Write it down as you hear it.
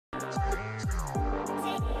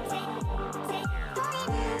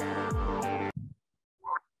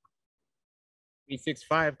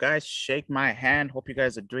365 guys, shake my hand. Hope you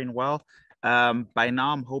guys are doing well. By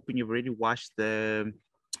now, I'm hoping you've already watched the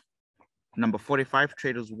number 45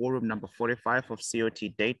 Traders War Room, number 45 of COT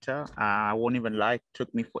data. I won't even lie, it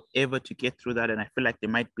took me forever to get through that, and I feel like there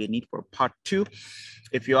might be a need for a part 2.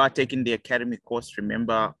 If you are taking the Academy course,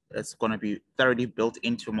 remember it's going to be thoroughly built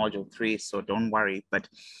into module 3, so don't worry. But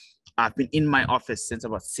I've been in my office since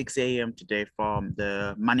about 6 a.m. today, from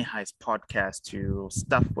the Money Heist podcast to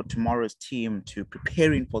stuff for tomorrow's team to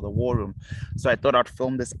preparing for the war room. So I thought I'd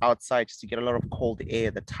film this outside just to get a lot of cold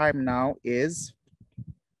air. The time now is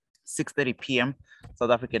 6:30 p.m.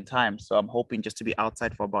 South African time. So I'm hoping just to be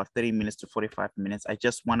outside for about 30 minutes to 45 minutes. I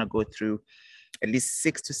just want to go through at least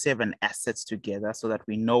 6 to 7 assets together so that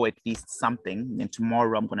we know at least something. And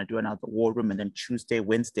tomorrow I'm going to do another war room, and then Tuesday,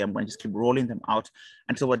 Wednesday, I'm going to just keep rolling them out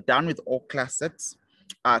until we're done with all class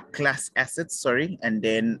assets, sorry. And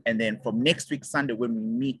then from next week, Sunday, when we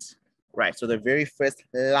meet, right? So the very first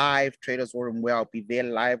live Traders War Room where I'll be there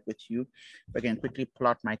live with you. If I can quickly pull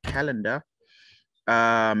out my calendar.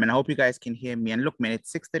 And I hope you guys can hear me. And look, man,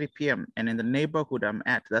 it's 6:30 p.m. and in the neighborhood I'm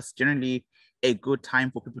at, that's generally a good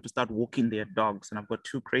time for people to start walking their dogs. And I've got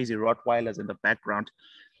 2 crazy Rottweilers in the background.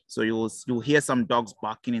 So you'll hear some dogs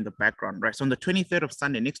barking in the background, right? So on the 23rd of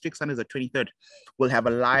Sunday, next week, Sunday is the 23rd, we'll have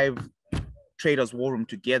a live Traders War Room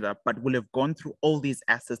together, but we'll have gone through all these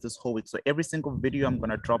assets this whole week. So every single video I'm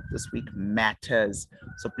going to drop this week matters.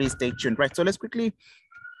 So please stay tuned, right? So let's quickly,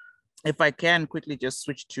 if I can quickly just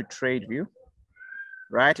switch to trade view.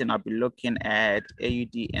 Right, and I'll be looking at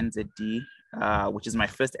AUDNZD, which is my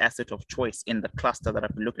first asset of choice in the cluster that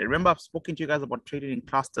I've been looking at. Remember, I've spoken to you guys about trading in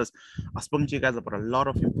clusters. I've spoken to you guys about a lot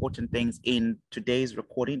of important things in today's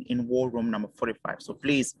recording in War Room number 45. So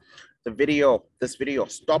please, this video,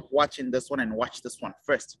 stop watching this one and watch this one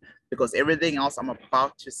first, because everything else I'm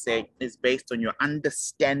about to say is based on your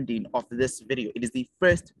understanding of this video. It is the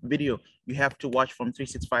first video you have to watch from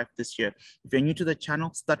 365 this year. If you're new to the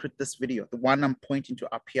channel, start with this video, the one I'm pointing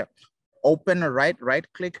to up here. Open a right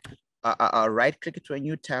click it to a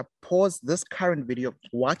new tab, pause this current video,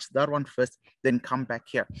 watch that one first, then come back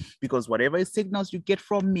here, because whatever signals you get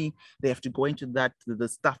from me, they have to go into the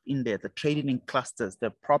stuff in there, the trading in clusters,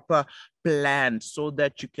 the proper plan, so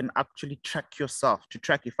that you can actually track yourself, to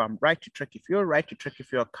track if I'm right, to track if you're right, to track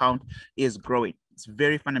if your account is growing. It's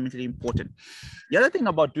very fundamentally important. The other thing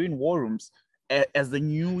about doing war rooms as the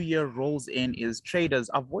new year rolls in is traders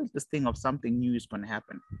avoid this thing of something new is going to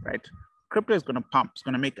happen, right? Crypto is going to pump. It's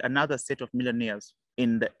going to make another set of millionaires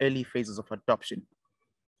in the early phases of adoption.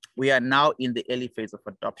 We are now in the early phase of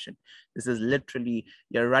adoption. This is literally,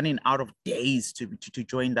 you're running out of days to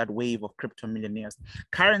join that wave of crypto millionaires.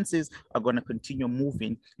 Currencies are going to continue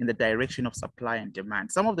moving in the direction of supply and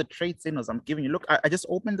demand. Some of the trade signals I'm giving you, look, I just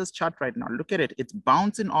opened this chart right now. Look at it. It's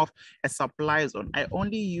bouncing off a supply zone. I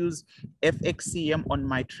only use FXCM on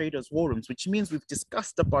my traders war rooms, which means we've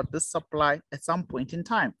discussed about this supply at some point in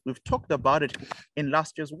time. We've talked about it in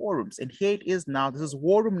last year's war rooms. And here it is now. This is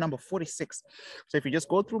war room number 46. So if you just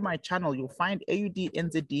go through my channel, you'll find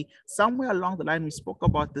AUDNZD. Somewhere along the line, we spoke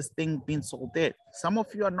about this thing being sold there. Some of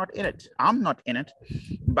you are not in it. I'm not in it,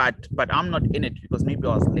 but I'm not in it because maybe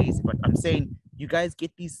I was lazy. But I'm saying you guys get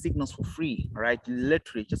these signals for free, all right?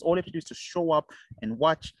 Literally, just all you have to do is to show up and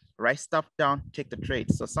watch, write stuff down, take the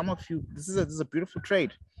trade. So some of you, this is a beautiful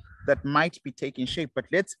trade that might be taking shape. But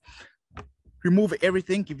let's remove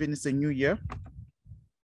everything, given it's a new year.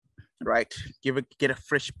 Right, get a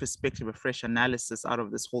fresh perspective, a fresh analysis out of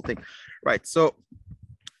this whole thing. Right, so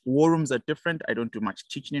war rooms are different. I don't do much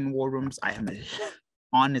teaching in war rooms. I am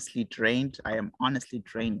honestly drained.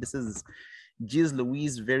 This is geez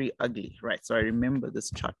Louise, very ugly, right? So I remember this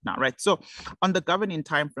chart now, right? So on the governing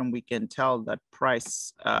time frame, we can tell that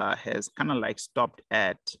price has kind of like stopped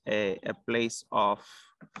at a place of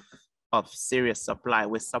serious supply,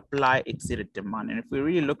 where supply exceeded demand. And if we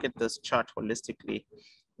really look at this chart holistically,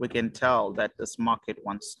 we can tell that this market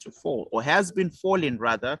wants to fall, or has been falling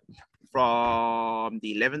rather, from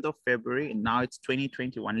the 11th of February, and now it's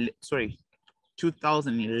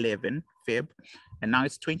 2011 Feb, and now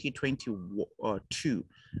it's 2022,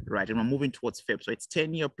 right? And we're moving towards Feb. So its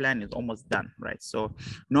 10-year plan is almost done, right? So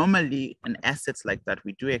normally in assets like that,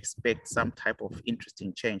 we do expect some type of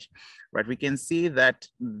interesting change, right? We can see that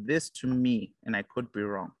this to me, and I could be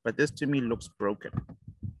wrong, but this to me looks broken.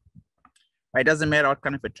 It doesn't matter what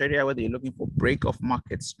kind of a trader, whether you're looking for break of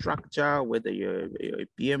market structure, whether you're a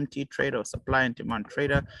BMT trader or supply and demand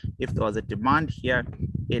trader. If there was a demand here,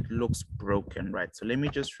 it looks broken, right? So let me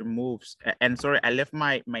just remove, and sorry, I left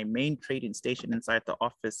my main trading station inside the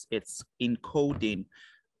office. It's encoding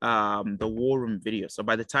the war room video. So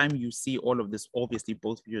by the time you see all of this, obviously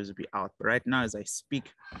both videos will be out. But right now, as I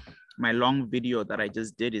speak, my long video that I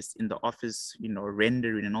just did is in the office, you know,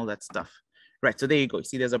 rendering and all that stuff. Right, so there you go.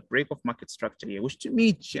 See, there's a break of market structure here, which to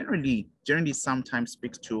me generally sometimes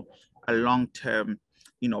speaks to a long-term,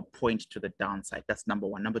 you know, point to the downside. That's number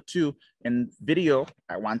one. Number two, in video,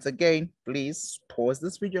 I once again, please pause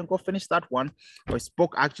this video and go finish that one. I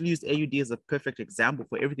actually used AUD as a perfect example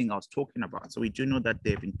for everything I was talking about. So we do know that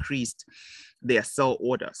they've increased their sell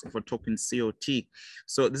orders if we're talking COT.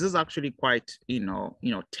 So this is actually quite, you know,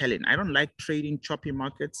 telling. I don't like trading choppy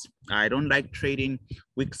markets. I don't like trading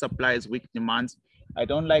weak supplies, weak demands. I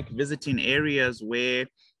don't like visiting areas where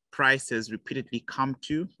prices repeatedly come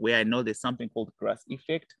to, where I know there's something called glass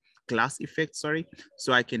effect, sorry.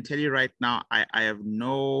 So I can tell you right now, I have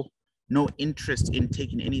no interest in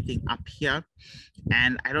taking anything up here.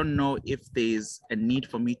 And I don't know if there's a need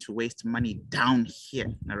for me to waste money down here.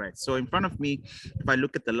 All right. So in front of me, if I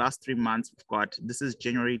look at the last 3 months, we've got, this is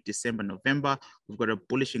January, December, November. We've got a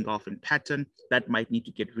bullish engulfing pattern that might need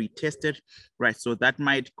to get retested. Right. So that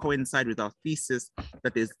might coincide with our thesis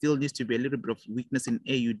that there still needs to be a little bit of weakness in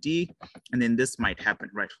AUD. And then this might happen.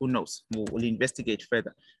 Right. Who knows? We'll investigate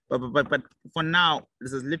further. But for now,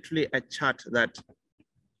 this is literally a chart that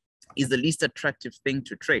is the least attractive thing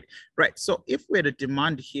to trade, right? So if we're the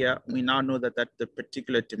demand here, we now know that the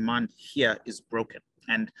particular demand here is broken.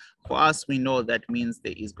 And for us, we know that means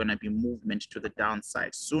there is going to be movement to the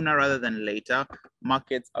downside. Sooner rather than later,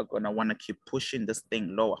 markets are going to want to keep pushing this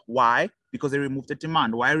thing lower. Why? Because they remove the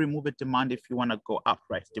demand. Why remove a demand if you want to go up,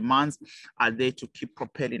 right? Demands are there to keep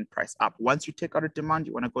propelling price up. Once you take out a demand,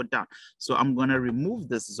 you want to go down. So I'm going to remove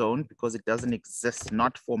this zone because it doesn't exist,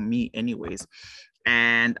 not for me anyways.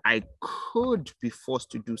 And I could be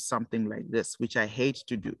forced to do something like this, which I hate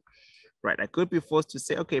to do. Right, I could be forced to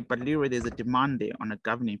say, okay, but Leroy, there's a demand there on a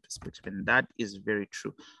governing perspective, and that is very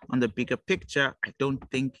true. On the bigger picture, I don't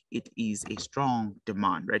think it is a strong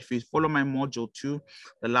demand, right? If you follow my module 2,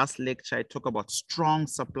 the last lecture, I talk about strong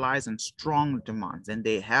supplies and strong demands, and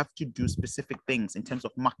they have to do specific things in terms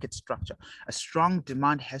of market structure. A strong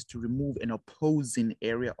demand has to remove an opposing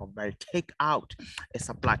area of value, take out a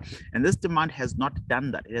supply, and this demand has not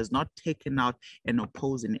done that. It has not taken out an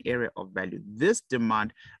opposing area of value. This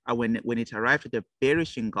demand, when it arrived at the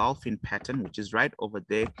bearish engulfing pattern, which is right over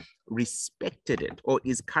there, respected it or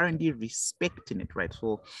is currently respecting it, right?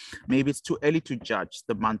 So maybe it's too early to judge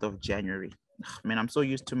the month of January. Man, I'm so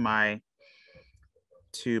used to my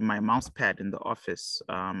mouse pad in the office.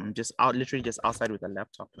 I'm just literally just outside with a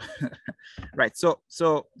laptop. Right. So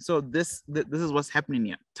this is what's happening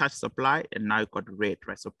here. Touch supply, and now it got red,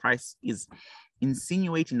 right? So price is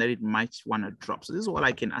insinuating that it might want to drop. So this is what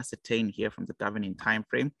I can ascertain here from the governing time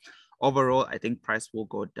frame. Overall, I think price will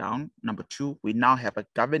go down. Number two, we now have a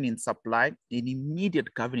governing supply, an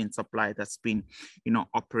immediate governing supply that's been,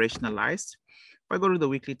 operationalized. If I go to the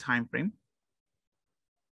weekly time frame,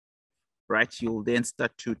 right, you'll then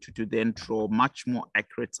start to then draw much more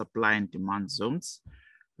accurate supply and demand zones,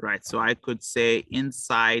 right? So I could say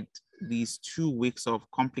inside these 2 weeks of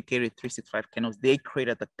complicated 365 candles, they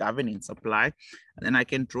created the governing supply, and then I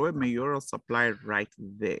can draw a mayoral supply right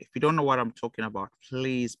there. If you don't know what I'm talking about,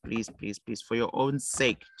 please, for your own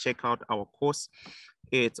sake, check out our course.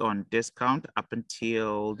 It's on discount up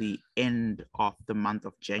until the end of the month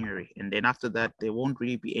of January. And then after that, there won't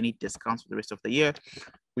really be any discounts for the rest of the year.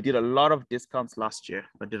 We did a lot of discounts last year.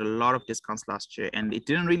 And it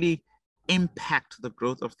didn't really impact the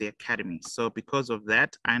growth of the academy. So because of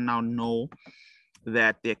that, I now know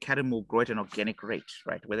that the academy will grow at an organic rate,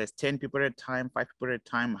 right? Whether it's 10 people at a time, 5 people at a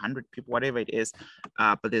time, 100 people, whatever it is,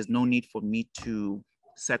 but there's no need for me to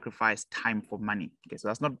sacrifice time for money. Okay, so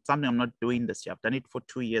that's not something I'm not doing this year. I've done it for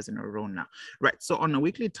 2 years in a row now, right? So on a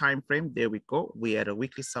weekly time frame, there we go. We had a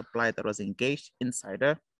weekly supply that was engaged inside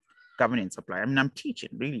a governing supply. I mean, I'm teaching,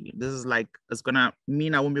 really. This is like, it's gonna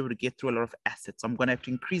mean I won't be able to get through a lot of assets. I'm gonna have to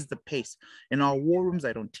increase the pace. In our war rooms,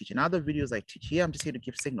 I don't teach. In other videos, I teach. Here, I'm just here to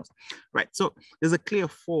give signals, right? So there's a clear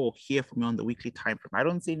fall here for me on the weekly time frame. I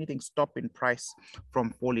don't see anything stopping price from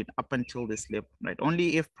falling up until this level, right?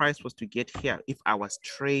 Only if price was to get here, if I was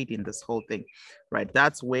trading this whole thing, right?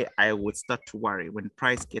 That's where I would start to worry when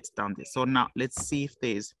price gets down there. So now let's see if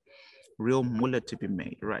there's real mullah to be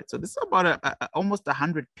made, right? So this is about almost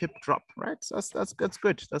 100 pip drop, right? So that's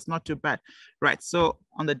good. That's not too bad, right? So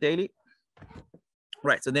on the daily,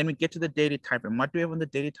 Right, so then we get to the daily time frame. What do we have on the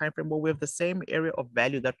daily time frame? Well, we have the same area of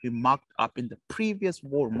value that we marked up in the previous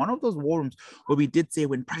war room. One of those war rooms where we did say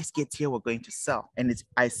when price gets here, we're going to sell. And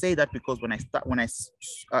I say that because when I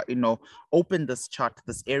opened this chart,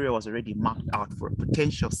 this area was already marked out for a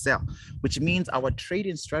potential sell, which means our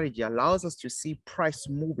trading strategy allows us to see price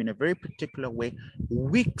move in a very particular way.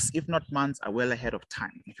 Weeks, if not months, are well ahead of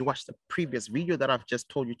time. If you watch the previous video that I've just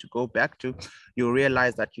told you to go back to, you'll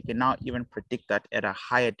realize that you can now even predict that at a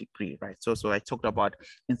higher degree, right? So I talked about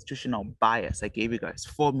institutional bias. I gave you guys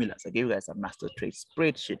formulas. I gave you guys a master trade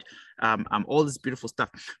spreadsheet, all this beautiful stuff.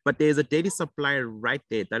 But there's a daily supply right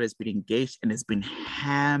there that has been engaged and has been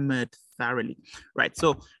hammered thoroughly, right?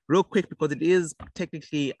 So real quick, because it is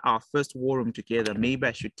technically our first war room together, maybe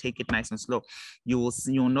I should take it nice and slow. You'll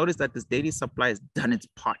notice that this daily supply has done its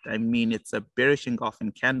part. I mean, it's a bearish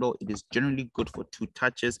engulfing candle. It is generally good for 2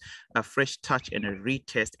 touches, a fresh touch and a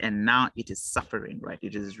retest, and now it is suffering, right?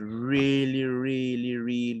 It is really, really,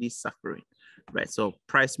 really suffering, right? So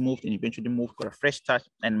price moved and eventually moved for a fresh touch,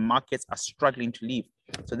 and markets are struggling to leave.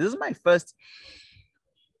 So this is my first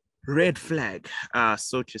red flag,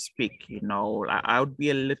 so to speak. I would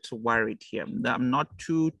be a little worried here. I'm not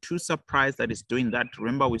too surprised that it's doing that.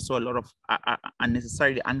 Remember, we saw a lot of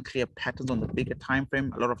unnecessarily unclear patterns on the bigger time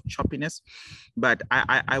frame, a lot of choppiness, but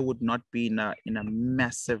I would not be in a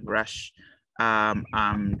massive rush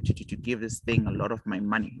to give this thing a lot of my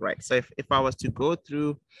money, right? So if I was to go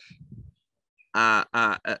through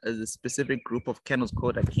a specific group of candles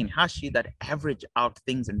called a Kinhashi that average out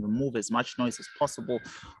things and remove as much noise as possible,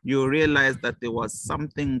 you realize that there was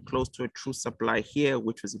something close to a true supply here,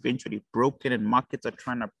 which was eventually broken, and markets are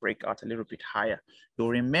trying to break out a little bit higher. You'll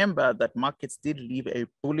remember that markets did leave a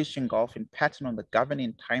bullish engulfing pattern on the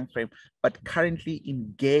governing time frame, but currently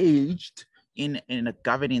engaged in a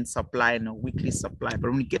governing supply and a weekly supply.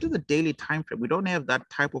 But when we get to the daily time frame, we don't have that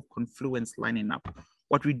type of confluence lining up.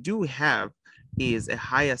 What we do have is a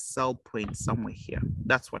higher sell point somewhere here.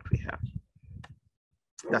 That's what we have.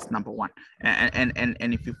 That's number one. And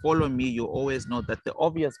if you follow me, you always know that the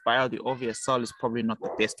obvious buy or the obvious sell is probably not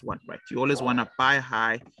the best one, right? You always want to buy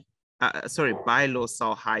high, buy low,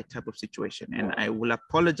 sell high type of situation. And I will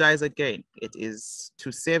apologize again. It is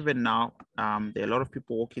 2:07 now. There are a lot of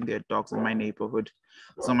people walking their dogs in my neighborhood.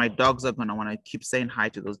 So my dogs are gonna want to keep saying hi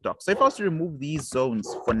to those dogs. So if I was to remove these zones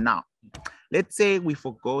for now, let's say we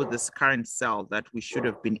forgo this current sell that we should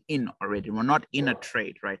have been in already. We're not in a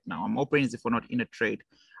trade right now. I'm operating as if we're not in a trade.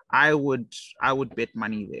 I would bet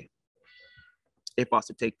money there. If I was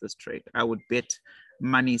to take this trade, I would bet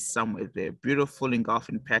money somewhere there. Beautiful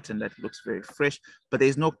engulfing pattern that looks very fresh, but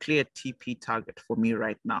there's no clear TP target for me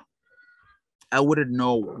right now. I wouldn't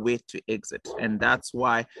know where to exit. And that's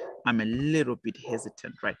why I'm a little bit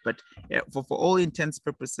hesitant, right? But yeah, for all intents and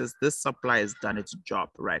purposes, this supply has done its job,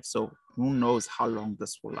 right? So who knows how long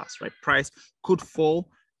this will last, right? Price could fall.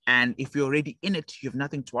 And if you're already in it, you have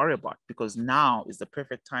nothing to worry about, because now is the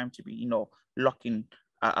perfect time to be, locking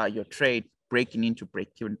your trade, breaking into break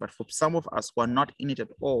even. But for some of us who are not in it at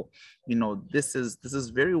all, this is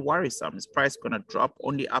very worrisome. Is price going to drop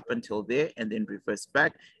only up until there and then reverse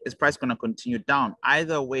back? Is price going to continue down?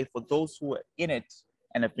 Either way, for those who are in it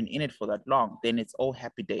and have been in it for that long, then it's all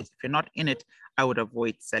happy days. If you're not in it, I would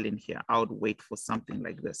avoid selling here. I would wait for something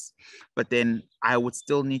like this. But then I would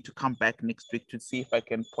still need to come back next week to see if I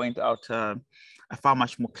can point out a far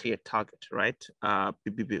much more clear target, right?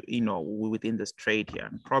 Within this trade here,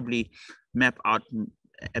 and probably map out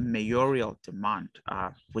a mayoral demand,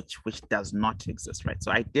 which does not exist, right?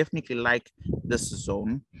 So I definitely like this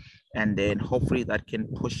zone, and then hopefully that can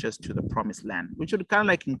push us to the promised land, which would kind of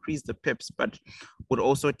like increase the pips, but would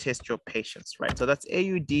also test your patience, right? So that's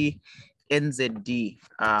AUDNZD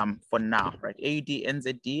for now, right?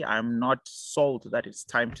 AUDNZD, I'm not sold that it's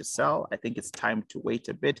time to sell. I think it's time to wait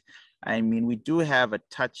a bit. I mean, we do have a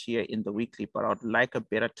touch here in the weekly, but I would like a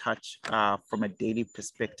better touch from a daily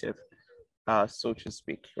perspective, so to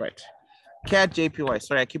speak, right? CADJPY,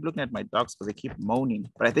 sorry, I keep looking at my dogs because they keep moaning,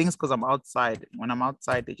 but I think it's because I'm outside. When I'm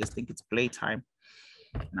outside, they just think it's playtime,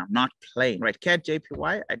 and I'm not playing, right?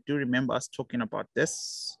 CADJPY, I do remember us talking about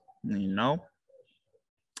this,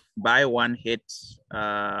 buy one hit.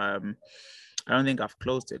 I don't think I've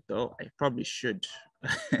closed it though. I probably should.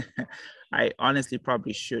 I honestly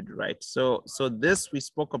probably should, right? So this we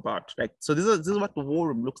spoke about, right? So this is what the war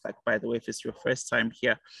room looks like, by the way, if it's your first time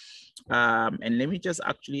here. And let me just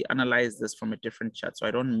actually analyze this from a different chart so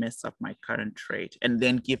I don't mess up my current trade, and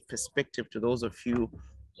then give perspective to those of you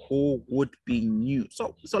who would be new.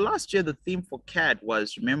 So last year, the theme for CAD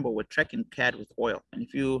was, remember, we're tracking CAD with oil. And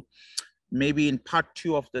if you maybe in part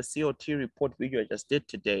 2 of the COT report video I just did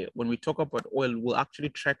today, when we talk about oil, we'll actually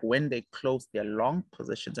track when they close their long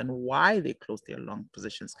positions and why they close their long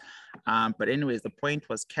positions. But anyways, the point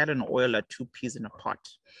was CAD and oil are two peas in a pot.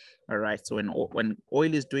 All right, so when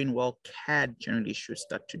oil is doing well, CAD generally should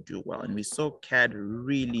start to do well. And we saw CAD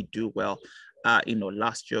really do well,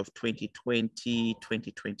 last year of 2020,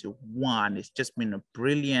 2021. It's just been a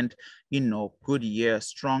brilliant, good year,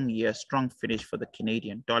 strong finish for the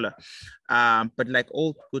Canadian dollar. But like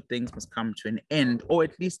all good things must come to an end, or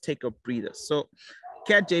at least take a breather. So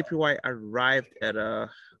CADJPY arrived at a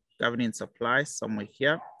governing supply somewhere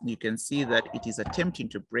here. You can see that it is attempting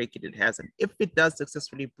to break it. It hasn't. If it does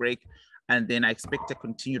successfully break, and then I expect to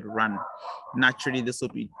continue to run, naturally, this will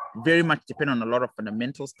be very much dependent on a lot of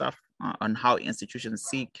fundamental stuff on how institutions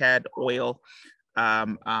see CAD, oil,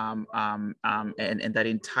 and that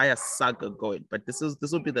entire saga going. But this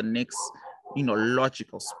will be the next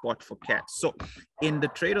logical spot for CAD. So in the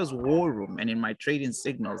traders war room and in my trading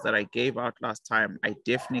signals that I gave out last time, I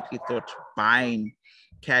definitely thought buying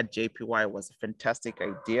CADJPY was a fantastic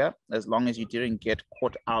idea, as long as you didn't get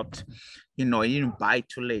caught out. You didn't buy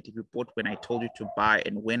too late. If you bought when I told you to buy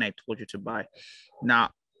and when I told you to buy.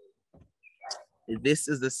 Now, this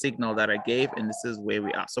is the signal that I gave, and this is where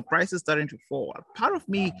we are. So price is starting to fall. Part of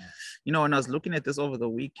me, when I was looking at this over the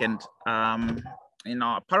weekend,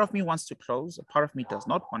 a part of me wants to close, a part of me does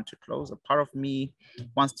not want to close, a part of me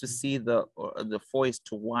wants to see the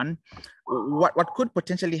 4:1. What could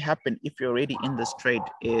potentially happen if you're already in this trade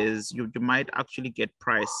is you might actually get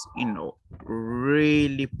price,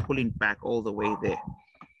 really pulling back all the way there,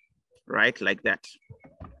 right? Like that.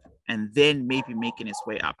 And then maybe making its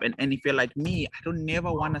way up. And if you're like me, I don't never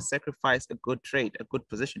want to sacrifice a good trade, a good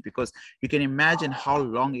position, because you can imagine how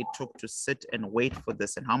long it took to sit and wait for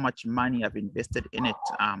this and how much money I've invested in it,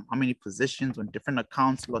 how many positions on different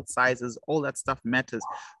accounts, lot sizes, all that stuff matters.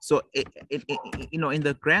 So, in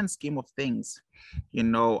the grand scheme of things,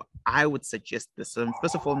 I would suggest this. So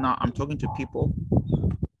first of all, now I'm talking to people who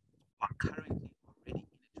are currently already in it.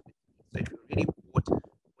 So if you already bought,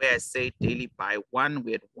 where I say daily buy one,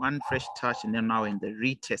 we had one fresh touch, and then now in the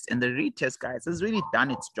retest. And the retest, guys, has really done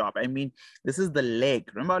its job. I mean, this is the leg.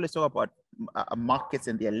 Remember, let's talk about markets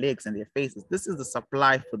and their legs and their faces. This is the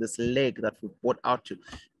supply for this leg that we bought out to.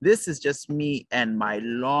 This is just me and my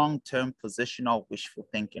long-term positional wishful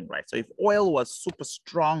thinking, right? So if oil was super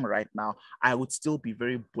strong right now, I would still be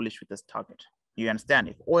very bullish with this target. You understand?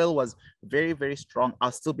 If oil was very, very strong,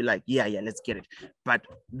 I'll still be like, yeah, let's get it. But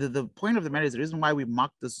the point of the matter is, the reason why we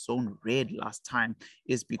marked this zone red last time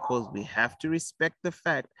is because we have to respect the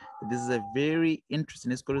fact that this is a very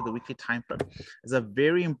interesting, let's go to the weekly time frame. It's a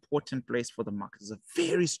very important place for the market. It's a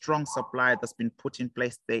very strong supply that's been put in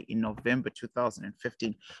place there in November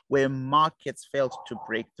 2015, where markets failed to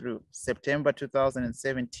break through. September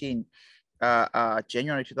 2017,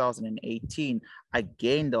 January 2018,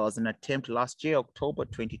 again, there was an attempt last year, October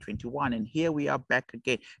 2021, and here we are back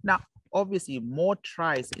again. Now, obviously, more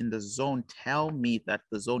tries in the zone tell me that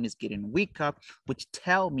the zone is getting weaker, which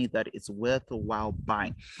tell me that it's worth a while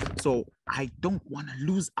buying. So I don't want to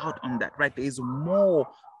lose out on that, right? There is more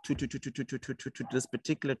to this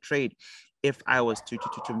particular trade if I was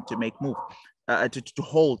to make move. To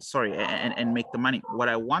hold, sorry, and make the money. What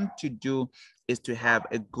I want to do is to have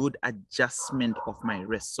a good adjustment of my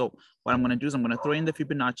risk. So what I'm going to do is I'm going to throw in the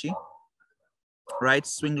Fibonacci, right?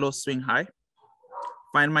 Swing low, swing high.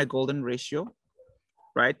 Find my golden ratio,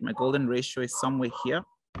 right? My golden ratio is somewhere here.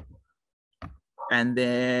 And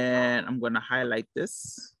then I'm going to highlight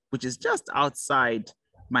this, which is just outside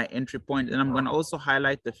my entry point, and I'm going to also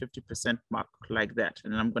highlight the 50% mark like that,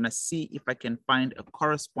 and I'm going to see if I can find a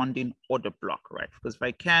corresponding order block, right? Because if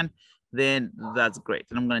I can, then that's great.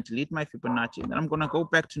 And I'm going to delete my Fibonacci, and then I'm going to go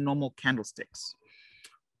back to normal candlesticks.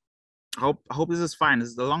 I hope this is fine.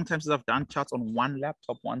 This is a long time since I've done charts on one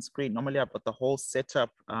laptop, one screen. Normally I've got the whole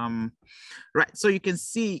setup. Right, so you can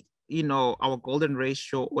see, our golden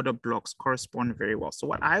ratio order blocks correspond very well. So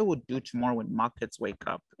what I would do tomorrow when markets wake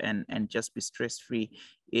up and just be stress-free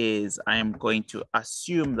is I am going to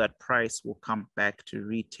assume that price will come back to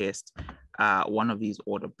retest one of these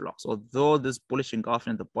order blocks. Although this bullish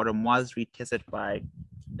engulfing at the bottom was retested by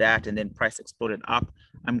that and then price exploded up,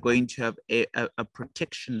 I'm going to have a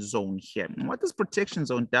protection zone here. And what this protection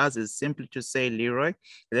zone does is simply to say, Leroy, at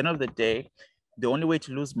the end of the day, the only way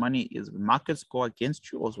to lose money is when markets go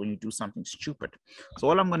against you or when you do something stupid. So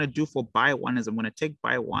all I'm going to do for buy one is I'm going to take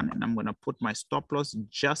buy one and I'm going to put my stop loss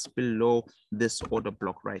just below this order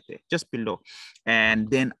block right there, just below, and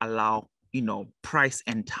then allow you know, price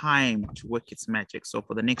and time to work its magic. So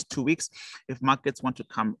for the next 2 weeks, if markets want to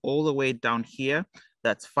come all the way down here,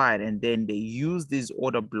 that's fine. And then they use these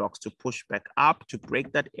order blocks to push back up to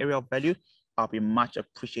break that area of value, I'll be much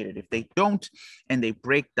appreciated. If they don't and they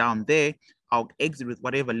break down there, I'll exit with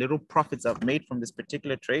whatever little profits I've made from this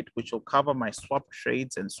particular trade, which will cover my swap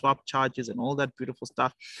trades and swap charges and all that beautiful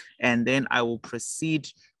stuff. And then I will proceed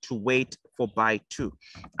to wait for buy 2.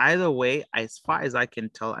 Either way, as far as I can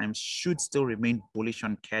tell, I should still remain bullish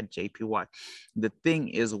on CADJPY. The thing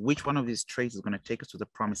is, which one of these trades is going to take us to the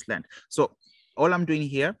promised land? So all I'm doing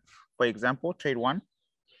here, for example, trade 1,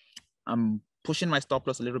 I'm pushing my stop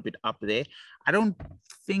loss a little bit up there. I don't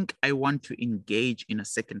think I want to engage in a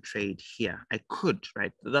second trade here. I could,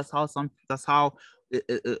 right? That's how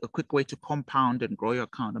a quick way to compound and grow your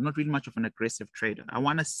account. I'm not really much of an aggressive trader. I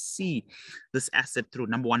want to see this asset through,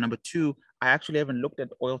 number one. Number two, I actually haven't looked at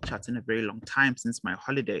oil charts in a very long time since my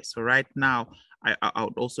holiday. So right now, I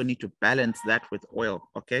would also need to balance that with oil,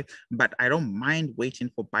 okay? But I don't mind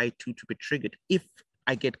waiting for buy 2 to be triggered if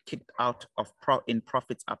I get kicked out of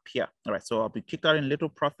profits up here. All right, so I'll be kicked out in little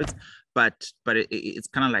profits, but it's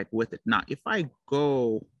kind of like with it. Now, if I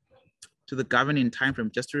go to the governing time frame,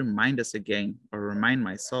 just to remind us again, or remind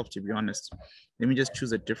myself, to be honest, let me just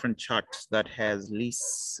choose a different chart that has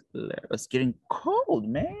least. It's getting cold,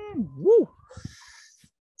 man. Woo!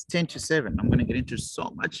 It's 10 to 7. I'm gonna get into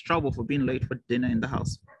so much trouble for being late for dinner in the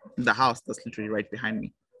house. The house that's literally right behind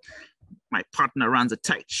me. My partner runs a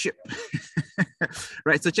tight ship.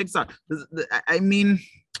 Right, so check this out. I mean,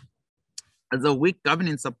 it's a weak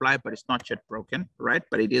governing supply, but it's not yet broken, right?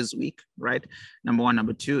 But it is weak, right? Number one.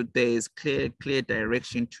 Number two, there is clear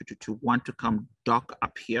direction to want to come dock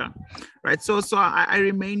up here, right? So I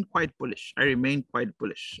remain quite bullish.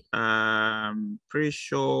 Pretty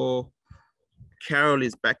sure Carol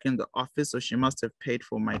is back in the office, so she must have paid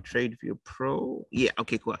for my TradeView Pro. Yeah,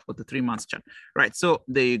 okay, cool, for the 3 months chart. Right, so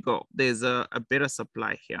there you go. There's a better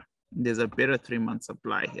supply here. There's a better 3-month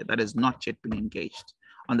supply here that has not yet been engaged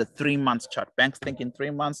on the 3 months chart. Banks think in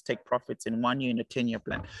 3 months, take profits in 1 year in a 10-year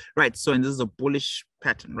plan. Right, so and this is a bullish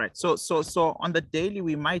pattern, right? So on the daily,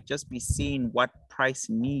 we might just be seeing what price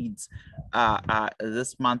needs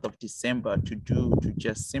this month of December to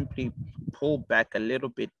just simply pull back a little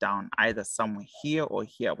bit down, either somewhere here or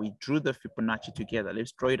here. We drew the Fibonacci together.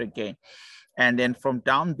 Let's draw it again. And then from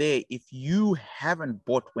down there, if you haven't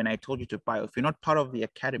bought when I told you to buy, if you're not part of the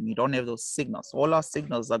academy, you don't have those signals. All our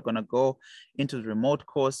signals are going to go into the remote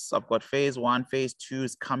course. I've got phase 1, phase 2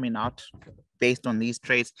 is coming out based on these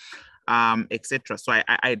trades, etc. So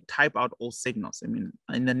I type out all signals. I mean,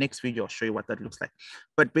 in the next video, I'll show you what that looks like.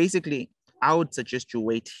 But basically, I would suggest you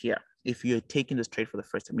wait here if you're taking this trade for the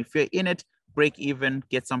first time. If you're in it, break even,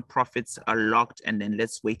 get some profits locked, and then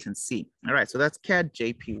let's wait and see. All right, so that's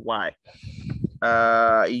CADJPY.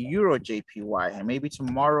 EURJPY, and maybe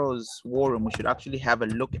tomorrow's war room, we should actually have a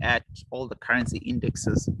look at all the currency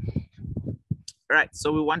indexes. All right,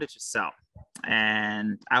 so we wanted to sell,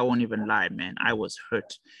 and I won't even lie, man, I was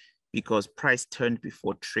hurt because price turned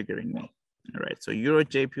before triggering me. All right, so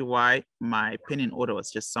EURJPY, my opinion order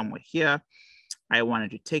was just somewhere here. I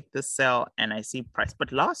wanted to take the sell and I see price.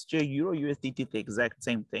 But last year, Euro USD did the exact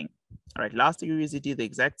same thing. All right, last year USD did the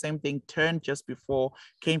exact same thing, turned just before,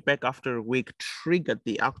 came back after a week, triggered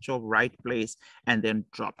the actual right place, and then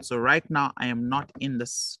dropped. So right now, I am not in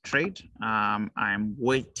this trade. I'm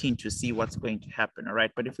waiting to see what's going to happen, all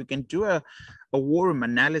right? But if we can do a war room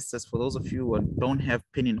analysis for those of you who don't have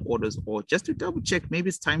pinning orders, or just to double check, maybe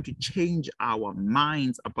it's time to change our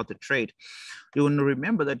minds about the trade. You will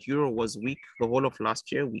remember that Euro was weak the whole of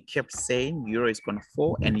last year. We kept saying Euro is going to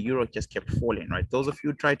fall, and Euro just kept falling, right? Those of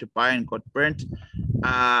you who tried to buy and got burnt,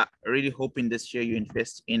 really hoping this year you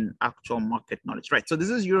invest in actual market knowledge, right? So this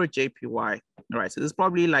is EURJPY, right? So this is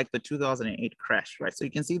probably like the 2008 crash, right? So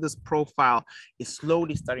you can see this profile is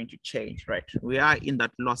slowly starting to change, right? We are in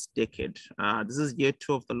that lost decade. This is year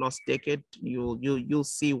 2 of the lost decade. You'll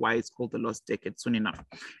see why it's called the lost decade soon enough.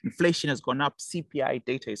 Inflation has gone up. CPI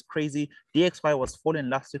data is crazy. DXY was falling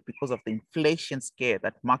last week because of the inflation scare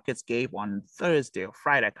that markets gave on Thursday or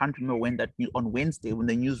Friday. I can't remember when on Wednesday when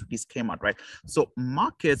the news release came out, right? So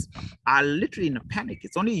markets are literally in a panic.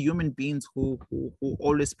 It's only human beings who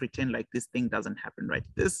always pretend like this thing doesn't happen, right?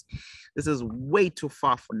 This is way too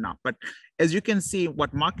far for now. But as you can see,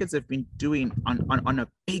 what markets have been doing on a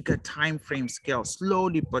bigger time frame scale,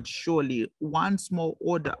 slowly but surely, one small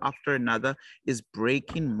order after another is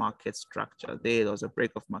breaking market structure. There was a break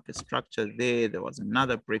of market structure. There was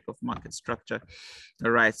another break of market structure. All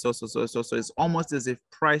right. So it's almost as if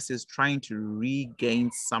price is trying to regain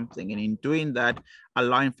something, and in doing that,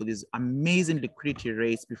 allowing for these amazing liquidity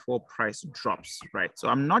rates before price drops, right? So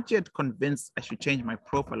I'm not yet convinced I should change my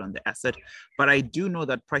profile on the asset, but I do know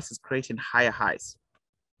that price is creating higher highs.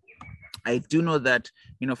 I do know that,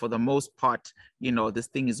 for the most part, this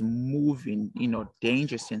thing is moving,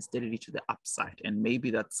 dangerously and steadily to the upside. And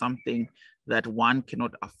maybe that's something that one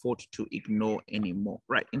cannot afford to ignore anymore,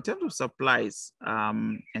 right? In terms of supplies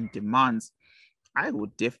and demands, I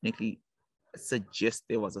would definitely suggest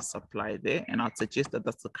there was a supply there, and I'd suggest that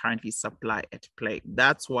that's the currently supply at play.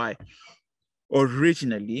 That's why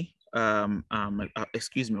originally,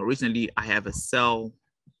 originally I have a sell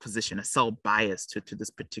position, a sell bias to this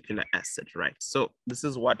particular asset, right? So this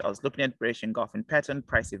is what I was looking at, bearish engulfing pattern.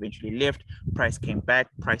 Price eventually left, price came back,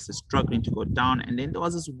 price is struggling to go down, and then there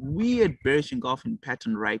was this weird bearish engulfing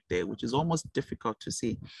pattern right there, which is almost difficult to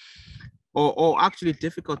see, or actually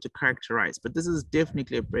difficult to characterize, but this is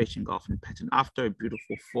definitely a bearish engulfing pattern after a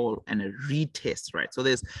beautiful fall and a retest, right? So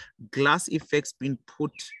there's glass effects being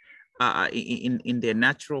put in their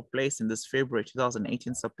natural place in this February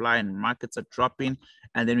 2018 supply, and markets are dropping,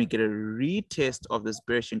 and then we get a retest of this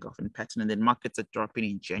bearish engulfing pattern, and then markets are dropping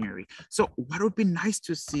in January. So what would be nice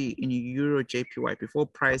to see in EURJPY before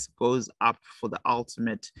price goes up for the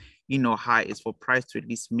ultimate high is for price to at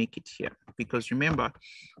least make it here, because remember,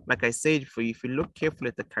 like I said, if you look carefully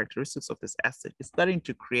at the characteristics of this asset, it's starting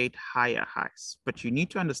to create higher highs, but you need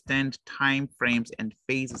to understand time frames and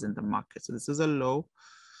phases in the market. So this is a low.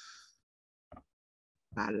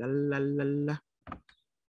 This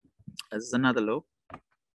is another low.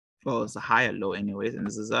 Well, it's a higher low anyways, and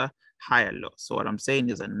this is a higher low. So what I'm saying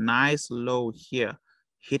is a nice low here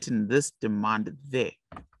hitting this demand there,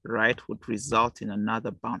 right, would result in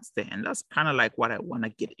another bounce there. And that's kind of like what I want to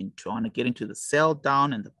get into. I want to get into the sell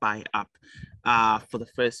down and the buy up for the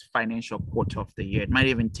first financial quarter of the year. It might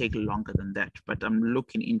even take longer than that, but I'm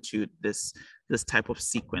looking into this type of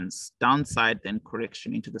sequence: downside, then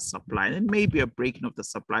correction into the supply, and maybe a breaking of the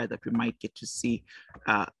supply that we might get to see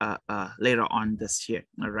later on this year.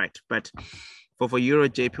 All right, but for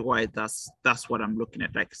EURJPY, that's what I'm looking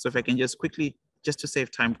at. Like, so if I can just quickly, just to save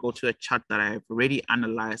time, go to a chart that I have already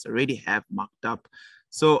analyzed, already have marked up.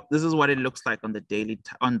 So this is what it looks like on the daily,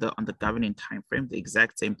 on the governing time frame, the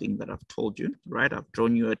exact same thing that I've told you, right? I've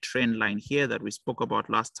drawn you a trend line here that we spoke about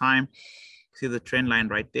last time. See the trend line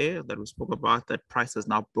right there that we spoke about, that price has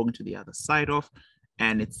now broken to the other side of,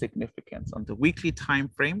 and its significance on the weekly time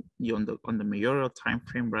frame, on the mayoral time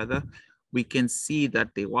frame rather, we can see that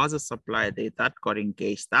there was a supply there that got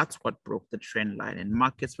engaged. That's what broke the trend line, and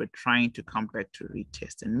markets were trying to come back to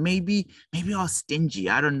retest. And maybe I was stingy.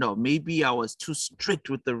 I don't know. Maybe I was too strict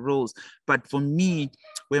with the rules. But for me,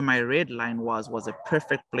 where my red line was a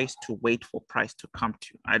perfect place to wait for price to come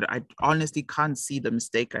to. I honestly can't see the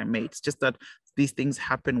mistake I made. It's just that these things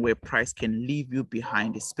happen where price can leave you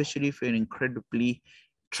behind, especially if you're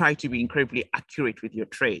try to be incredibly accurate with your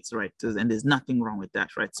trades, right? And there's nothing wrong with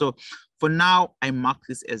that, right? So for now, I mark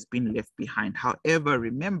this as being left behind. However,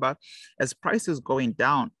 remember, as price is going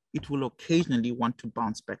down, it will occasionally want to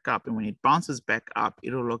bounce back up. And when it bounces back up,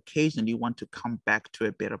 it will occasionally want to come back to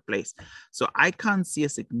a better place. So I can't see a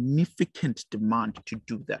significant demand to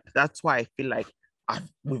do that. That's why I feel like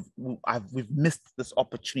we've missed this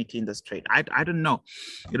opportunity in this trade. I don't know.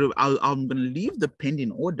 I'm going to leave the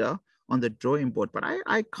pending order on the drawing board, but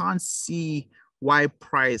I can't see why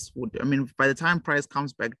price would, I mean, by the time price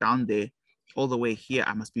comes back down there, all the way here,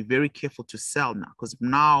 I must be very careful to sell now, because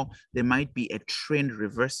now there might be a trend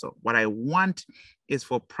reversal. What I want is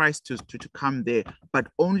for price to come there, but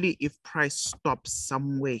only if price stops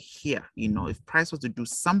somewhere here. If price was to do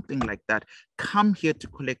something like that, come here to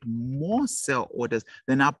collect more sell orders,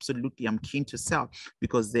 then absolutely I'm keen to sell,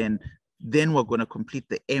 because then we're going to complete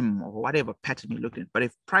the M or whatever pattern you're looking at. But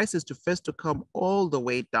if price is to come all the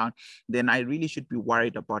way down, then I really should be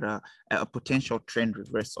worried about a potential trend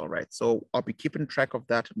reversal, right? So I'll be keeping track of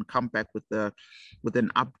that and come back with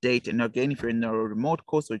an update. And again, if you're in a remote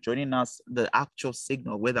course or joining us, the actual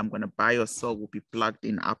signal, whether I'm going to buy or sell, will be plugged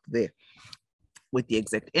in up there with the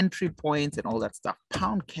exact entry points and all that stuff.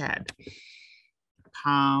 Pound CAD.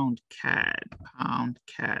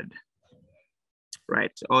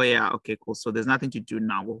 Right. Oh, yeah. Okay, cool. So there's nothing to do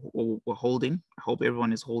now. We're holding. I hope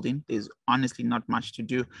everyone is holding. There's honestly not much to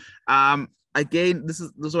do. again, this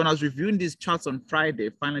is when I was reviewing these charts on Friday,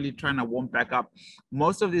 finally trying to warm back up.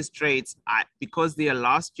 Most of these trades, because they are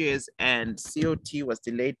last year's and COT was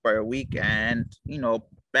delayed by a week, and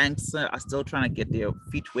banks are still trying to get their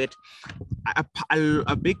feet wet.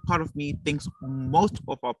 A big part of me thinks most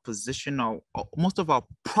of our most of our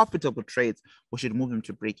profitable trades, we should move them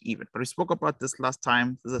to break even. But we spoke about this last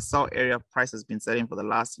time. There's a sell area price has been selling for the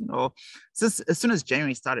last, since as soon as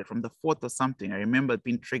January started, from the 4th or something. I remember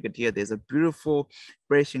being triggered here. There's a beautiful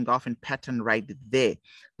bearish engulfing pattern right there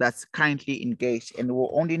that's currently engaged, and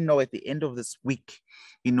we'll only know at the end of this week,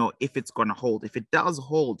 if it's going to hold. If it does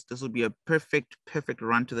hold, this will be a perfect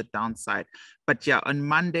run to the downside. But yeah, on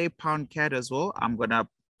Monday, pound CAD as well, I'm going to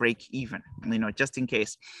break even, just in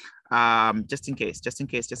case. Just in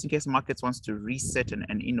case markets wants to reset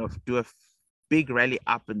and do a big rally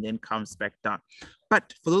up and then comes back down.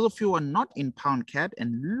 But for those of you who are not in pound CAD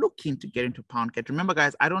and looking to get into pound CAD, remember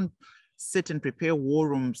guys, I don't sit and prepare war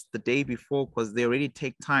rooms the day before because they already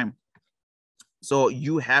take time. So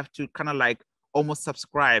you have to kind of like almost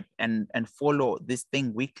subscribe and follow this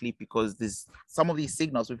thing weekly, because some of these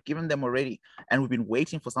signals we've given them already, and we've been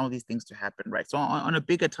waiting for some of these things to happen, right? So on a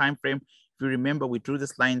bigger time frame, if you remember, we drew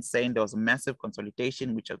this line saying there was a massive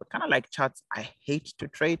consolidation, which are the kind of like charts I hate to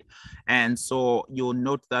trade. And so you'll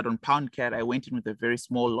note that on pound CAD, I went in with a very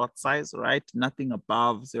small lot size, right? Nothing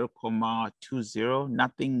above 0.20,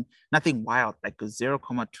 nothing wild, like a 0.20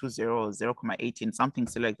 or 0.18, something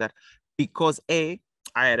silly like that. Because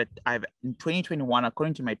I've in 2021,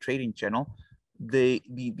 according to my trading journal, the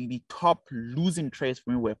top losing trades for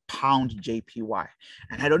me were pound JPY,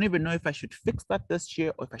 and I don't even know if I should fix that this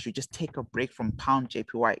year or if I should just take a break from pound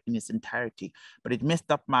JPY in its entirety. But it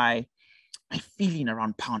messed up my feeling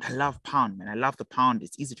around pound. I love pound, man. I love the pound.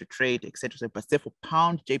 It's easy to trade, etc. But therefore,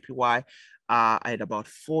 pound JPY, I had about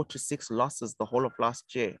 4 to 6 losses the whole of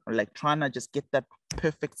last year, like trying to just get that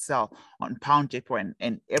perfect sell on pound JPY,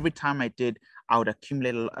 and every time I did, I would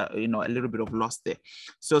accumulate a little bit of loss there.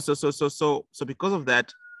 So because of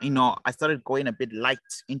that, I started going a bit light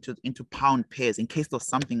into pound pairs in case there was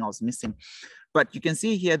something I was missing. But you can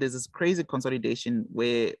see here, there's this crazy consolidation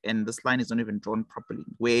where, and this line is not even drawn properly,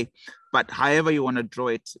 but however you want to draw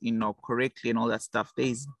it, correctly and all that stuff, there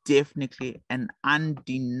is definitely an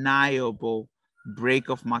undeniable break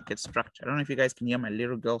of market structure. I don't know if you guys can hear my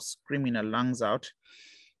little girl screaming her lungs out.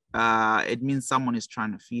 It means someone is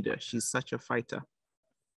trying to feed her. She's such a fighter.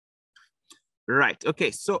 Right.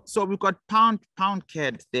 Okay. So we've got pound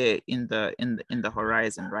CAD there in the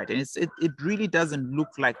horizon, right? And it really doesn't look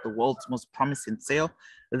like the world's most promising sale.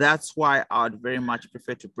 That's why I'd very much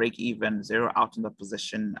prefer to break even, zero out in the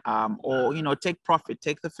position, or take profit,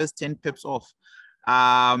 take the first 10 pips off,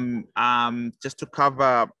 just to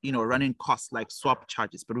cover running costs like swap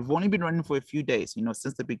charges. But we've only been running for a few days,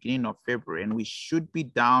 since the beginning of February, and we should be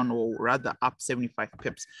down, or rather up 75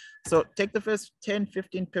 pips. So take the first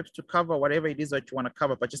 10-15 pips to cover whatever it is that you want to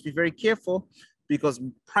cover, but just be very careful, because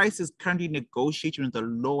price is currently negotiating with the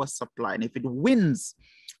lower supply, and if it wins,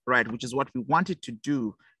 right, which is what we wanted to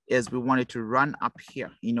do, is we wanted to run up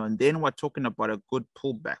here, and then we're talking about a good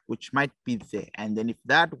pullback, which might be there. And then if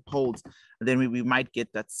that holds, then we might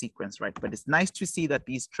get that sequence, right? But it's nice to see that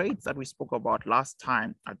these trades that we spoke about last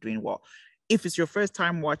time are doing well. If it's your first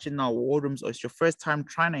time watching our war rooms, or it's your first time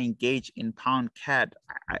trying to engage in pound CAD,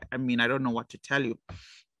 I mean, I don't know what to tell you.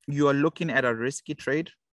 You are looking at a risky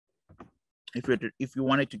trade. If you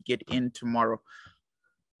wanted to get in tomorrow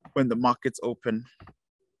when the markets open,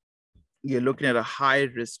 you're looking at a high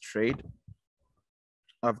risk trade.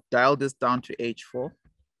 I've dialed this down to H4,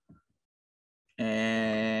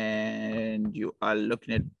 and you are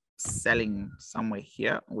looking at selling somewhere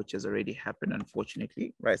here, which has already happened,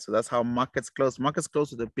 unfortunately, right? So that's how markets close. Markets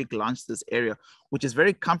close with a big launch this area, which is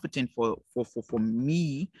very comforting for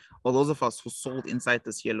me, or those of us who sold inside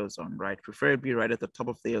this yellow zone, right? Preferably right at the top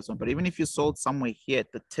of the yellow zone. But even if you sold somewhere here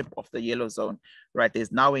at the tip of the yellow zone, right,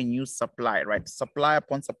 there's now a new supply, right? Supply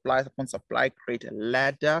upon supply upon supply create a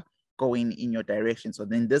ladder going in your direction. So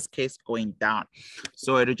in this case, going down.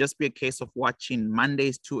 So it'll just be a case of watching. Monday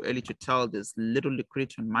is too early to tell. There's little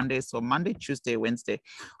liquidity on Monday. So Monday, Tuesday, Wednesday,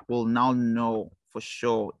 we'll now know for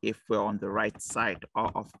sure if we're on the right side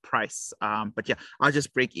of price. But yeah, I'll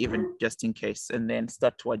just break even just in case, and then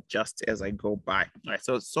start to adjust as I go by. All right,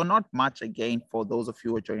 so not much again for those of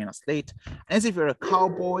you who are joining us late. As if you're a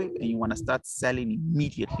cowboy and you want to start selling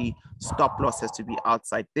immediately, stop loss has to be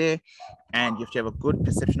outside there, and you have to have a good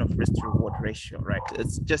perception of risk to reward ratio, right?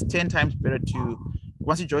 It's just 10 times better to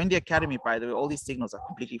Once you join the academy, by the way, all these signals are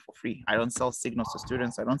completely for free. I don't sell signals to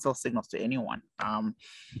students. I don't sell signals to anyone. And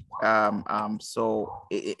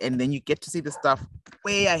then you get to see the stuff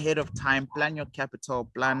way ahead of time, plan your capital,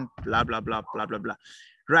 plan, blah, blah, blah, blah, blah, blah.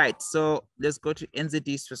 Right, so let's go to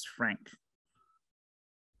NZD Swiss franc.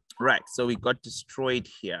 Right, so we got destroyed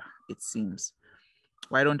here, it seems.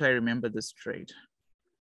 Why don't I remember this trade?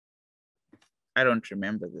 I don't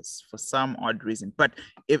remember this for some odd reason, but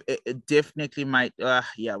it definitely might,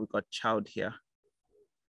 yeah, we got chowed here.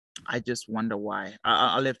 I just wonder why.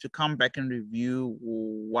 I'll have to come back and review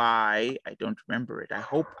why I don't remember it. I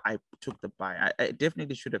hope I took the buy. I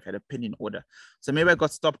definitely should have had a pin in order. So maybe I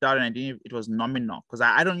got stopped out and I didn't, it was nominal because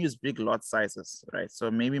I don't use big lot sizes, right?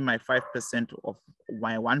 So maybe my 5% of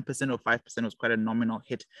my 1% or 5% was quite a nominal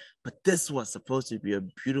hit, but this was supposed to be a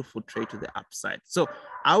beautiful trade to the upside. So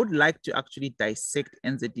I would like to actually dissect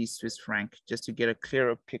NZD Swiss franc just to get a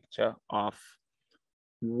clearer picture of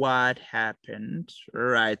what happened.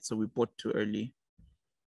 Right, so we bought too early.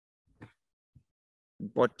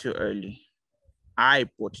 Bought too early. I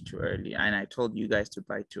bought too early, and I told you guys to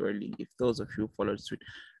buy too early. If those of you followed suit,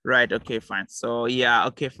 right? Okay, fine. So yeah,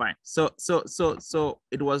 okay, fine. So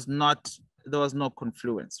it was not. There was no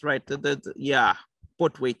confluence, right? Yeah,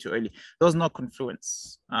 bought way too early. There was no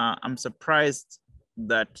confluence. I'm surprised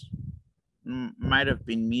that might have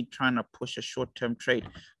been me trying to push a short-term trade,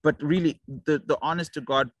 but really the honest to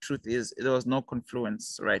God truth is there was no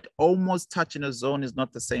confluence, right? Almost touching a zone is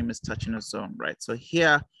not the same as touching a zone, right? So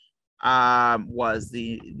here was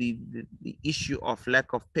the issue of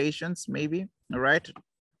lack of patience, maybe, all right?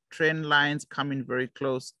 Trend lines coming very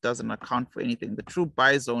close doesn't account for anything. The true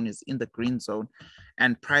buy zone is in the green zone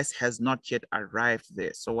and price has not yet arrived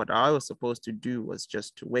there. So what I was supposed to do was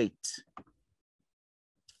just to wait.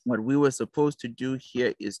 What we were supposed to do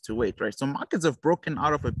here is to wait, right? So markets have broken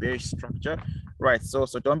out of a bearish structure, right? So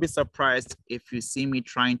don't be surprised if you see me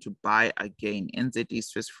trying to buy again. NZD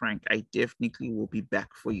Swiss franc, I definitely will be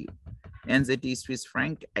back for you. NZD Swiss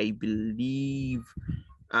franc, I believe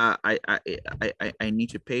I need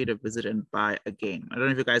to pay it a visit and buy again. I don't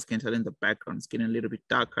know if you guys can tell in the background, it's getting a little bit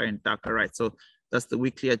darker and darker, right? So that's the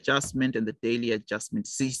weekly adjustment and the daily adjustment.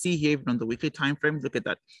 So you see here, even on the weekly time frame, look at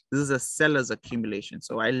that. This is a seller's accumulation.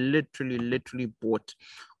 So I literally bought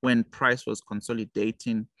when price was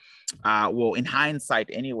consolidating. Well, in hindsight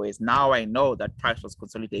anyways, now I know that price was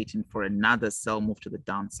consolidating for another sell move to the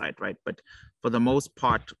downside, right? But for the most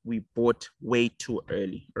part, we bought way too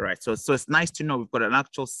early, right? So it's nice to know we've got an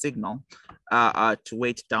actual signal to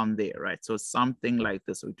wait down there, right? So something like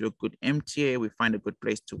this, we do a good MTA, we find a good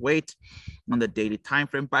place to wait on the daily time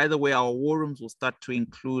frame. By the way, our war rooms will start to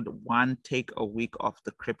include one take a week of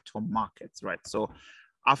the crypto markets, right? So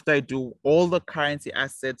after I do all the currency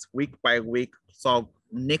assets week by week, so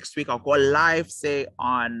next week I'll go live, say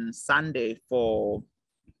on Sunday for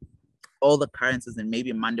all the currencies, and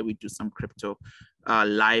maybe Monday we do some crypto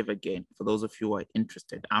live again. For those of you who are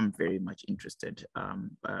interested, I'm very much interested.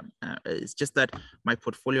 It's just that my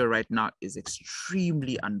portfolio right now is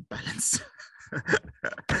extremely unbalanced.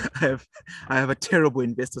 I have a terrible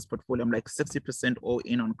investors portfolio. I'm like 60% all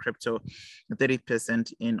in on crypto,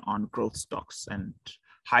 30% in on growth stocks and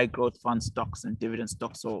high growth fund stocks and dividend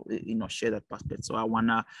stocks. So, share that basket. So I want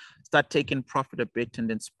to start taking profit a bit and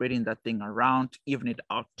then spreading that thing around, even it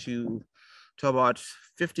out to about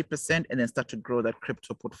 50%, and then start to grow that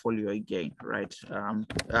crypto portfolio again, right?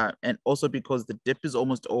 And also because the dip is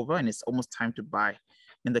almost over and it's almost time to buy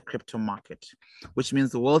in the crypto market, which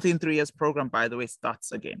means the Wealthy in 3 Years program, by the way,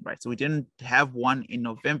 starts again, right? So we didn't have one in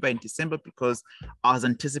November and December because I was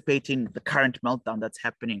anticipating the current meltdown that's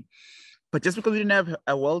happening. But just because we didn't have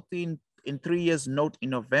a Wealthy in 3 Years note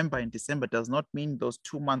in November and December does not mean those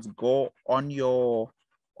 2 months go on your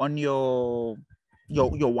 1 year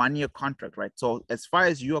contract, right? So as far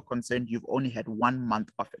as you are concerned, you've only had 1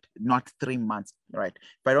 month of it, not 3 months, right?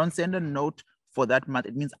 If I don't send a note for that month,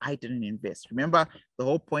 it means I didn't invest. Remember, the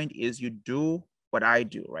whole point is you do what I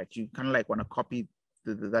do, right? You kind of like want to copy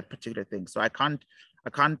that particular thing. So I can't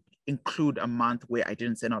include a month where I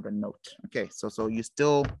didn't send out a note. Okay, so you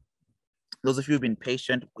still, those of you who've been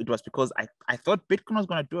patient, it was because I thought Bitcoin was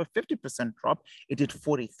going to do a 50% drop. It did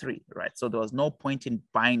 43, right? So there was no point in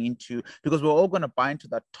buying into, because we're all going to buy into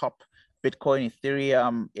that top Bitcoin,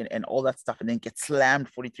 Ethereum, and all that stuff, and then get slammed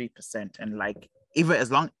 43%. And like, even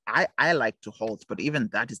as long, I like to hold, but even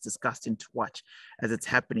that is disgusting to watch as it's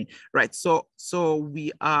happening, right? So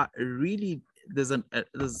we are really, there's some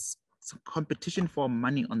competition for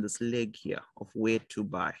money on this leg here of where to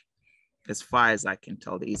buy. As far as I can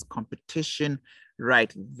tell, there is competition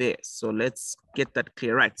right there. So let's get that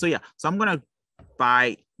clear, right? So yeah, so I'm gonna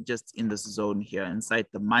buy just in this zone here, inside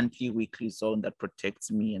the monthly, weekly zone that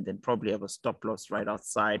protects me, and then probably have a stop loss right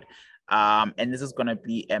outside. And this is going to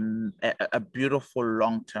be a beautiful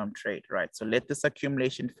long-term trade, right? So let this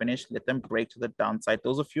accumulation finish, let them break to the downside.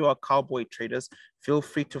 Those of you who are cowboy traders, feel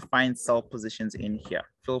free to find sell positions in here.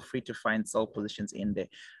 Feel free to find sell positions in there.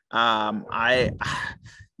 I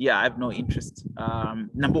have no interest.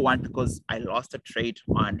 Number one, because I lost a trade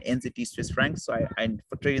on NZD Swiss francs. So I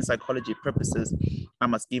for trading psychology purposes, I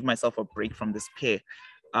must give myself a break from this pair,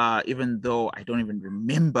 even though I don't even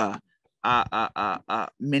remember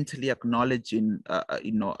mentally acknowledging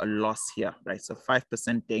a loss here, right? So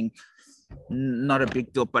 5% thing, not a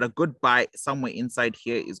big deal, but a good buy somewhere inside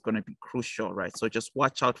here is going to be crucial, right? So just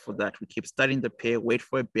watch out for that. We keep studying the pair, wait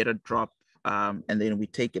for a better drop, and then we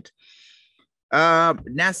take it.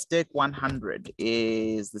 NASDAQ 100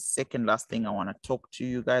 is the second last thing I want to talk to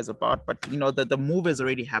you guys about, but you know that the move has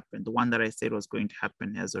already happened. The one that I said was going to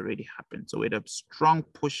happen has already happened. So we had a strong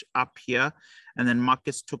push up here, and then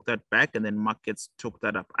markets took that back, and then markets took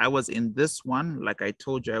that up. I was in this one, like I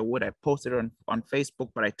told you I would. I posted it on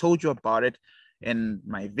Facebook, but I told you about it in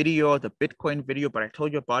my video, the Bitcoin video, but I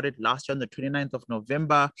told you about it last year on the 29th of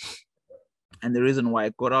November. And the reason why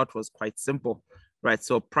I got out was quite simple. Right,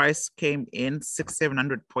 so price came in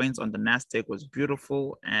 600-700 points on the NASDAQ, was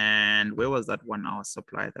beautiful. And where was that 1 hour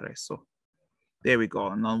supply that I saw? There we go.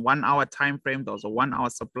 And on 1 hour time frame, there was a 1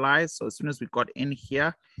 hour supply. So as soon as we got in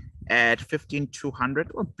here at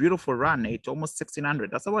 15,200, oh, beautiful run, almost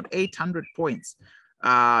 1,600. That's about 800 points.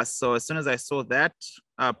 So as soon as I saw that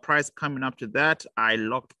price coming up to that, I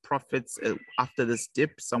locked profits after this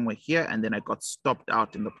dip somewhere here, and then I got stopped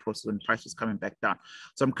out in the process when price was coming back down.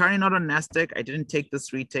 So I'm currently not on NASDAQ. I didn't take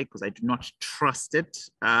this retake because I do not trust it.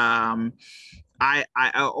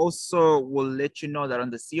 I also will let you know that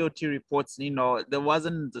on the COT reports, you know, there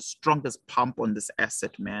wasn't the strongest pump on this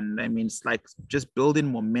asset, man. I mean, it's like just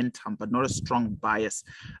building momentum, but not a strong bias.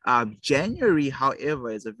 January,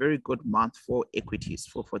 however, is a very good month for equities,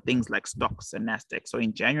 for things like stocks and NASDAQ. So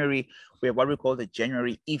in January, we have what we call the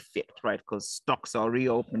January effect, right? Because stocks are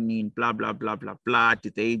reopening, blah, blah, blah, blah, blah.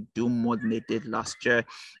 Did they do more than they did last year?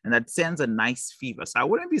 And that sends a nice fever. So I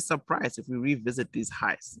wouldn't be surprised if we revisit these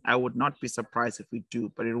highs. I would not be surprised if we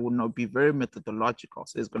do, but it will not be very methodological.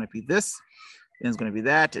 So there's going to be this, then there's going to be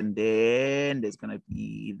that, and then there's going to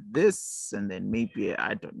be this, and then maybe,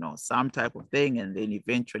 I don't know, some type of thing, and then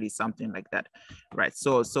eventually something like that, right?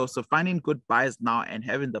 So finding good buys now and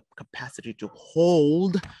having the capacity to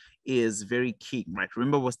hold is very key, right?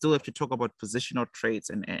 Remember, we still have to talk about positional trades,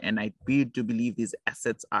 and I do believe these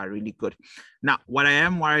assets are really good. Now, what I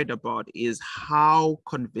am worried about is how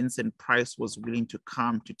convincing price was willing to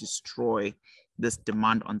come to destroy this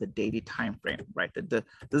demand on the daily time frame, right? This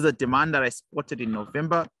is a demand that I spotted in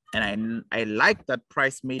November, and I like that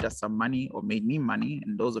price made us some money, or made me money,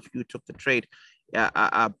 and those of you who took the trade.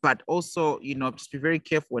 But also, you know, just be very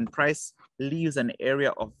careful when price leaves an area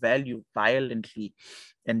of value violently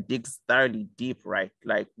and digs thoroughly deep, right?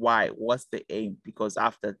 Like, why? What's the aim? Because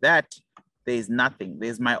after that, there's nothing.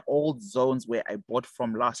 There's my old zones where I bought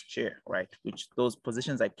from last year, right? Which those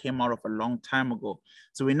positions I came out of a long time ago.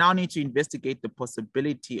 So we now need to investigate the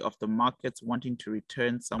possibility of the markets wanting to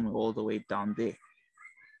return somewhere all the way down there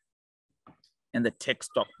in the tech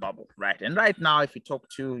stock bubble, right? And right now, if you talk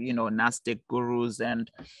to, you know, NASDAQ gurus and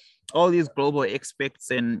all these global experts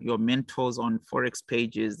and your mentors on Forex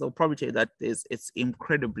pages, they'll probably tell you that it's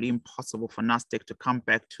incredibly impossible for NASDAQ to come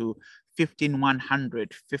back to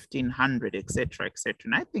 15,100, 1,500, etc., etc.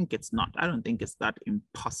 And I think it's not. I don't think it's that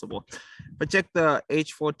impossible. But check the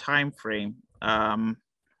H4 time frame.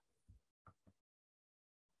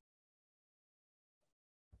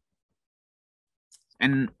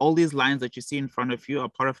 And all these lines that you see in front of you are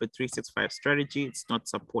part of a 365 strategy. It's not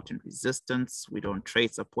support and resistance. We don't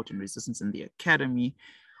trade support and resistance in the academy.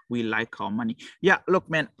 We like our money. Yeah, look,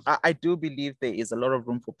 man, I do believe there is a lot of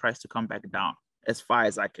room for price to come back down, as far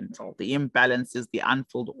as I can tell. The imbalances, the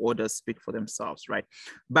unfilled orders speak for themselves, right?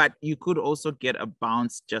 But you could also get a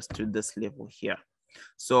bounce just to this level here.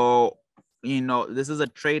 So, you know, this is a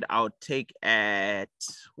trade I'll take at,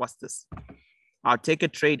 what's this? I'll take a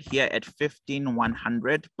trade here at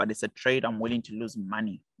 15,100, but it's a trade I'm willing to lose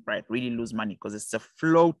money, right? Really lose money, because it's a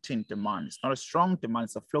floating demand. It's not a strong demand,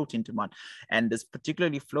 it's a floating demand. And this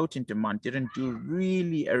particularly floating demand didn't do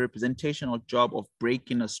really a representational job of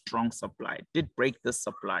breaking a strong supply. It did break this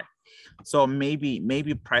supply. So maybe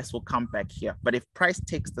price will come back here. But if price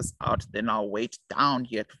takes this out, then I'll wait down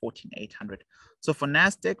here at 14,800. So for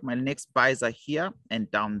NASDAQ, my next buys are here and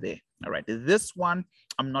down there. All right, this one,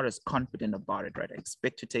 I'm not as confident about it, right? I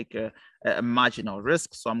expect to take a marginal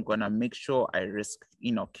risk, so I'm gonna make sure I risk,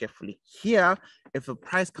 carefully. Here, if the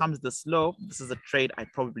price comes this low, this is a trade I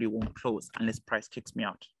probably won't close unless price kicks me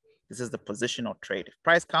out. This is the positional trade. If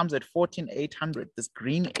price comes at 14,800, this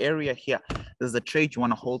green area here, this is a trade you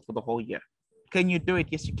wanna hold for the whole year. Can you do it?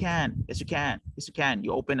 Yes, you can. Yes, you can. Yes, you can.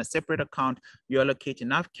 You open a separate account. You allocate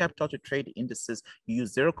enough capital to trade indices. You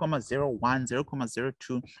use 0.01, 0.02,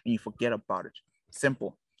 and you forget about it.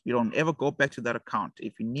 Simple. You don't ever go back to that account.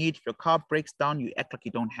 If your car breaks down, you act like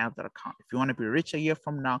you don't have that account. If you want to be rich a year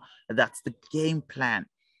from now, that's the game plan,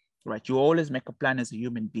 right? You always make a plan as a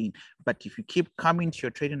human being. But if you keep coming to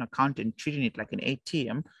your trading account and treating it like an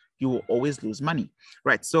ATM, you will always lose money,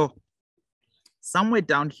 right? So somewhere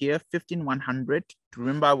down here, 15,100.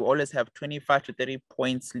 Remember, we always have 25 to 30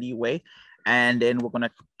 points leeway. And then we're going to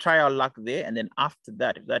try our luck there. And then after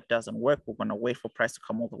that, if that doesn't work, we're going to wait for price to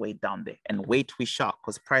come all the way down there. And wait we shall,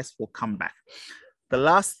 because price will come back. The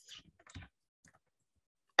last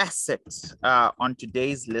asset on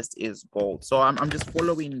today's list is gold. So I'm just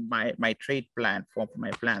following my trade plan for my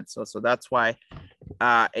plan. So that's why,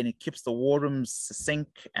 and it keeps the war rooms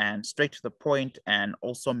succinct and straight to the point and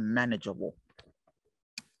also manageable.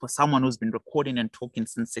 For someone who's been recording and talking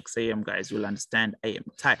since 6 a.m., guys, you'll understand I am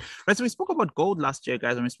tired. Right, so we spoke about gold last year,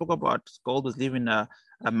 guys, and we spoke about gold was leaving a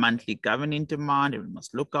monthly governing demand, and we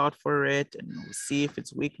must look out for it, and we'll see if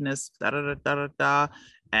it's weakness,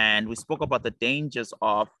 And we spoke about the dangers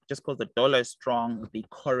of, just because the dollar is strong, the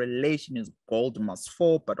correlation is gold must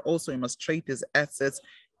fall, but also you must trade these assets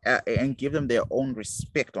and give them their own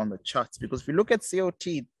respect on the charts. Because if you look at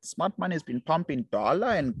COT, smart money has been pumping dollar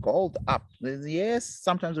and gold up. Yes,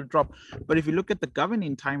 sometimes it drop, but if you look at the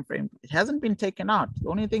governing time frame, it hasn't been taken out. The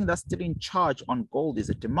only thing that's still in charge on gold is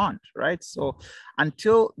a demand, right? So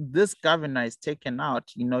until this governor is taken out,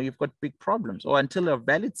 you've got big problems, or until a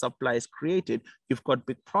valid supply is created, you've got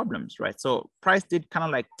big problems, right? So price did kind of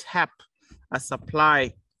like tap a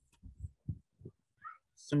supply.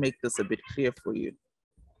 To make this a bit clear for you.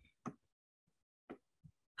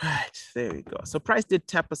 Right, there we go. So price did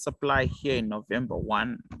tap a supply here in November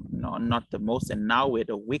 1, not the most. And now we're at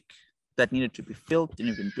a wick that needed to be filled,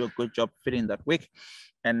 didn't even do a good job filling that wick.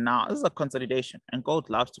 And now this is a consolidation, and gold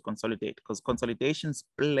loves to consolidate because consolidations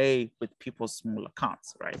play with people's small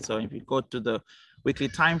accounts, right? So if you go to the weekly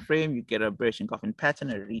time frame, you get a bearish engulfing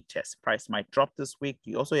pattern, a retest. Price might drop this week.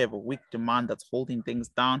 You also have a weak demand that's holding things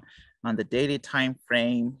down. On the daily time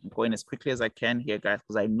frame, I'm going as quickly as I can here, guys,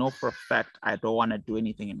 because I know for a fact I don't want to do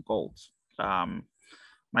anything in gold.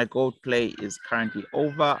 My gold play is currently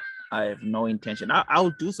over. I have no intention.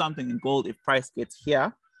 I'll do something in gold if price gets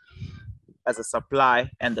here as a supply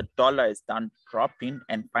and the dollar is done dropping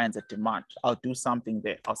and finds a demand. I'll do something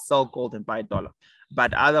there. I'll sell gold and buy dollar.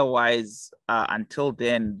 But otherwise, until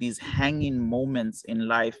then, these hanging moments in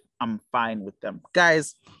life, I'm fine with them.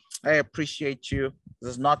 Guys, I appreciate you.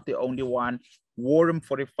 This is not the only one. War Room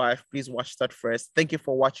 45, please watch that first. Thank you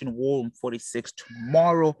for watching War Room 46.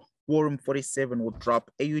 Tomorrow, War Room 47 will drop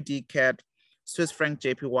AUDCAD, Swiss franc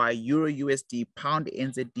JPY, Euro USD, Pound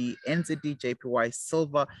NZD, NZDCHF,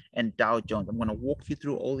 Silver, and Dow Jones. I'm going to walk you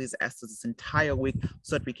through all these assets this entire week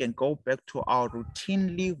so that we can go back to our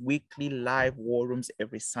routinely weekly live war rooms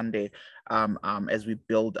every Sunday as we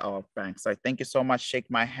build our bank. So thank you so much. Shake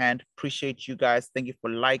my hand. Appreciate you guys. Thank you for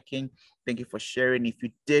liking. Thank you for sharing. If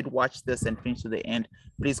you did watch this and finish to the end,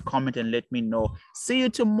 please comment and let me know. See you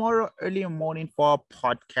tomorrow early in the morning for our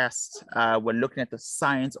podcast. We're looking at the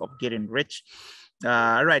science of getting rich.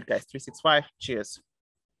 All right, guys, 365. Cheers.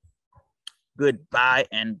 Goodbye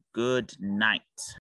and good night.